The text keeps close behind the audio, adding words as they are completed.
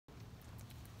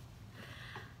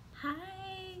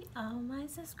all my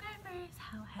subscribers.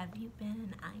 How have you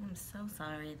been? I am so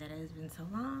sorry that it has been so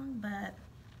long, but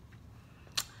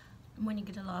when you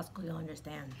get to law school, you'll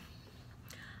understand.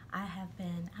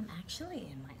 I'm actually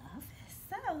in my office,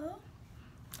 so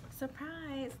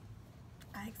surprise!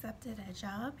 I accepted a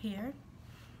job here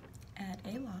at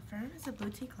a law firm. It's a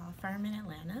boutique law firm in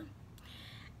Atlanta,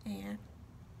 and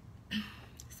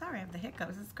sorry, I have the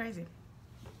hiccups. It's crazy.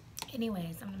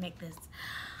 Anyways, I'm gonna make this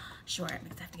short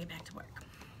because I have to get back to work.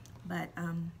 But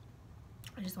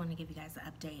I just want to give you guys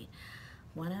an update.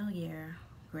 1L year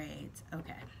grades.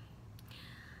 Okay.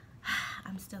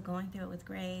 I'm still going through it with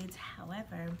grades.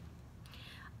 However,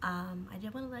 I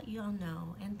did want to let you all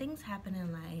know, and things happen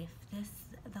in life.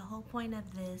 The whole point of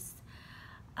this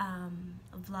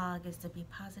vlog is to be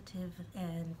positive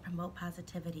and promote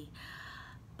positivity.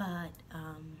 But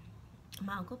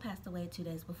my uncle passed away 2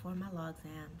 days before my law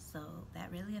exam, so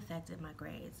that really affected my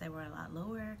grades. They were a lot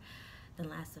lower than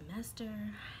last semester,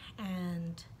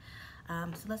 and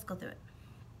so let's go through it.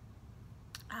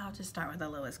 I'll just start with the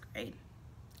lowest grade,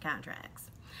 contracts.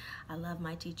 I love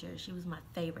my teacher. She was my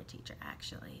favorite teacher,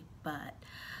 actually, but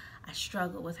I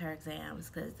struggled with her exams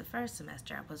because the first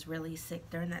semester I was really sick.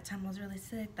 During that time I was really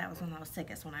sick. That was when I was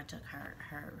sickest, when I took her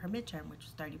midterm, which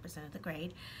was 30% of the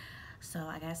grade. So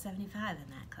I got a 75 in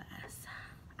that class.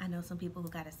 I know some people who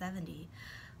got a 70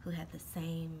 who had the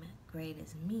same grade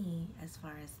as me as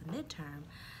far as the midterm.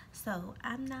 So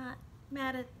I'm not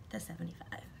mad at the 75.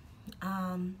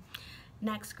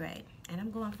 Next grade, and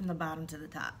I'm going from the bottom to the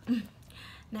top.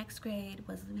 Next grade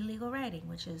was legal writing,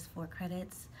 which is 4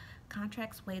 credits.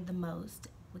 Contracts weighed the most,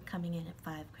 with coming in at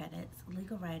 5 credits.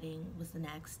 Legal writing was the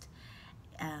next,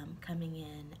 coming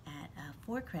in at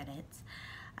 4 credits.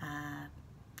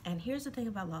 And here's the thing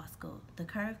about law school. The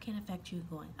curve can affect you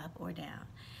going up or down.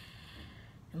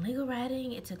 In legal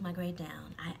writing, it took my grade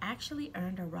down. I actually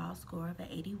earned a raw score of an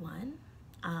 81,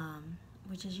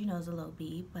 which, as you know, is a low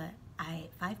B, but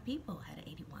 5 people had an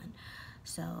 81,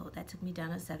 so that took me down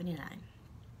to 79.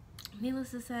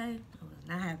 Needless to say, I was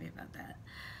not happy about that,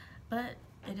 but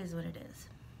it is what it is.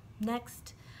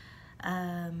 Next,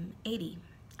 80.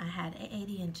 I had an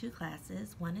 80 in 2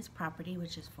 classes. One is property,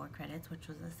 which is 4 credits, which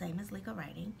was the same as legal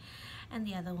writing, and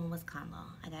the other one was con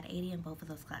law. I got 80 in both of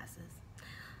those classes.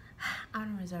 I'm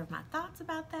gonna reserve my thoughts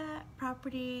about that.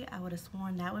 Property, I would have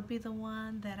sworn that would be the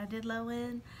one that I did low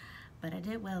in, but I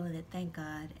did well in it, thank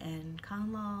God. And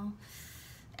con law,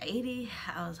 80,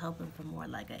 I was hoping for more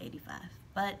like an 85,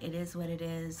 but it is what it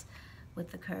is. With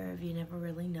the curve, you never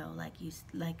really know, like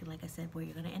I said, where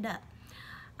you're gonna end up.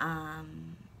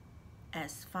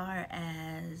 As far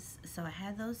as, so I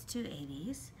had those 2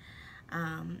 80s,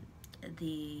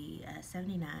 the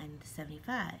 79, the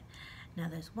 75. Now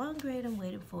there's one grade I'm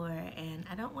waiting for, and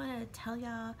I don't want to tell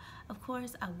y'all. Of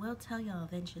course, I will tell y'all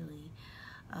eventually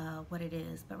what it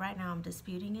is, but right now I'm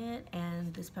disputing it,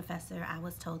 and this professor, I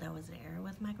was told there was an error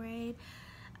with my grade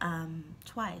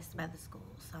twice by the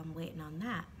school, so I'm waiting on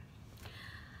that.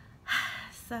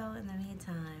 So in the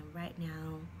meantime, right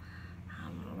now,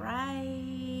 I'm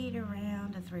right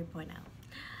around a 3.0.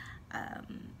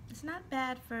 It's not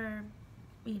bad for,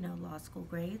 you know, law school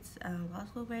grades. Law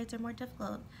school grades are more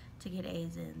difficult to get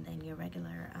A's in than your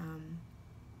regular,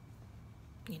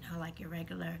 you know, like your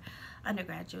regular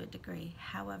undergraduate degree.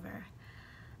 However,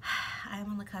 I'm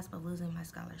on the cusp of losing my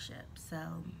scholarship.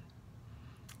 So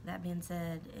that being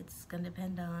said, it's going to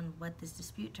depend on what this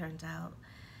dispute turns out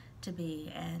to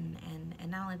be, and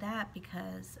not only that,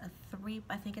 because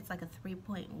I think it's like a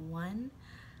 3.1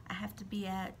 I have to be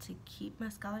at to keep my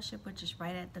scholarship, which is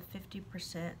right at the 50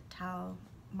 percentile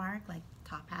mark, like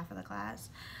top half of the class.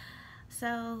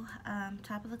 So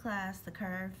top of the class, the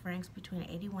curve ranks between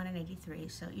 81 and 83,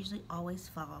 so it usually always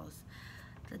falls,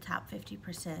 the top 50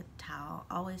 percentile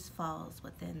always falls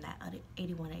within that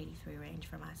 81 83 range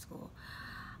for my school.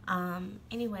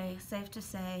 Anyway, safe to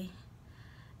say,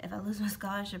 if I lose my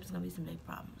scholarship, it's gonna be some big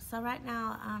problems. So right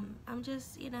now, I'm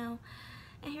just, you know,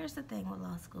 and here's the thing with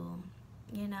law school,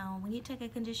 you know, when you take a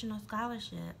conditional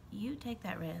scholarship, you take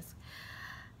that risk.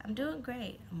 I'm doing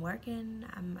great. I'm working,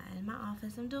 I'm in my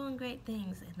office, I'm doing great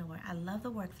things in the work. I love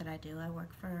the work that I do. I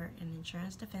work for an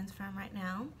insurance defense firm right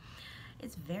now.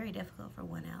 It's very difficult for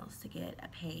 1Ls to get a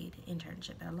paid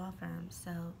internship at a law firm.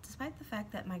 So despite the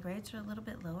fact that my grades are a little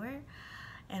bit lower,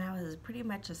 and I was pretty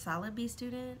much a solid B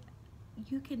student,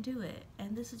 you can do it.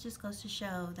 And this just goes to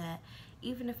show that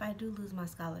even if I do lose my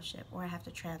scholarship, or I have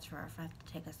to transfer, or if I have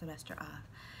to take a semester off,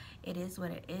 it is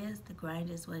what it is. The grind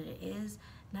is what it is.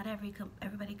 Not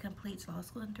everybody completes law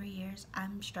school in 3 years.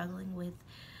 I'm struggling with,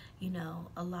 you know,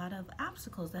 a lot of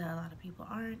obstacles that a lot of people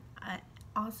aren't.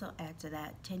 also add to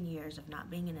that 10 years of not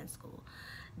being in school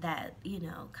that,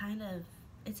 kind of,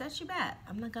 it sets you back.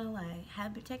 I'm not gonna lie.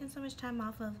 Have been taking so much time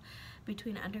off of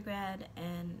between undergrad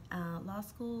and law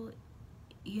school,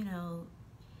 you know,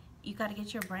 you got to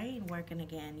get your brain working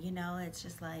again. It's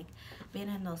just like being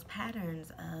in those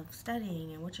patterns of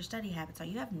studying and what your study habits are.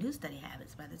 You have new study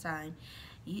habits by the time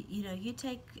you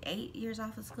take 8 years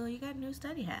off of school. You got new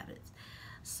study habits.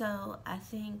 So I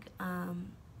think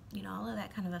all of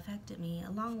that kind of affected me,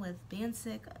 along with being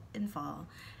sick in fall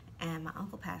and my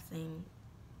uncle passing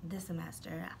this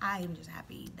semester. I am just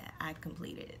happy that I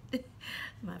completed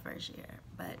my first year.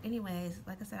 But anyways,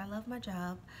 like I said, I love my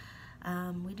job.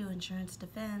 We do insurance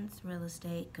defense, real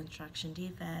estate, construction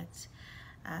defects.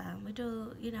 We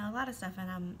do, a lot of stuff,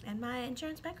 and my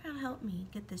insurance background helped me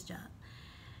get this job.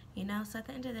 So at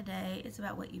the end of the day, it's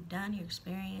about what you've done, your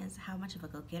experience, how much of a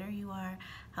go-getter you are,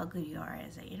 how good you are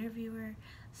as an interviewer.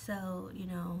 So,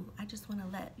 I just want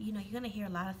to you're going to hear a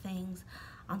lot of things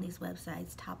on these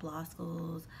websites, top law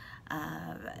schools,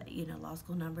 law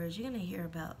school numbers. You're going to hear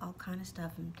about all kind of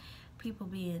stuff and people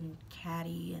being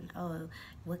catty and, oh,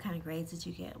 what kind of grades did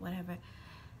you get, whatever.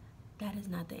 That is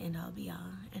not the end all be all.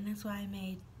 And that's why I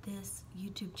made this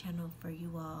YouTube channel for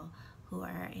you all who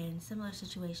are in similar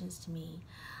situations to me.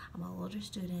 I'm an older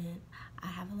student. I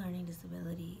have a learning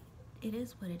disability. It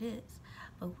is what it is.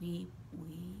 But we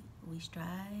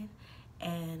strive,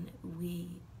 and we're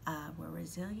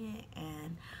resilient,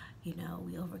 and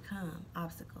we overcome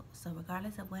obstacles. So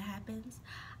regardless of what happens,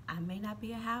 I may not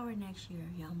be at Howard next year.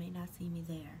 Y'all may not see me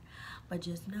there. But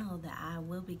just know that I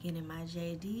will be getting my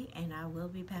JD, and I will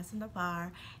be passing the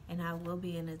bar, and I will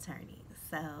be an attorney.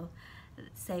 So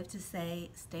safe to say,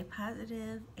 stay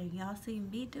positive, and y'all see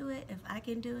me do it. If I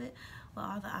can do it with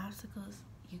all the obstacles,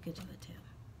 you could do it too.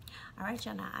 All right,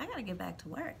 y'all, now I gotta get back to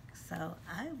work. So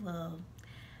I will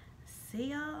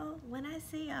see y'all when I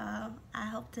see y'all. I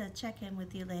hope to check in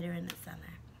with you later in the summer.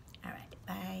 All right.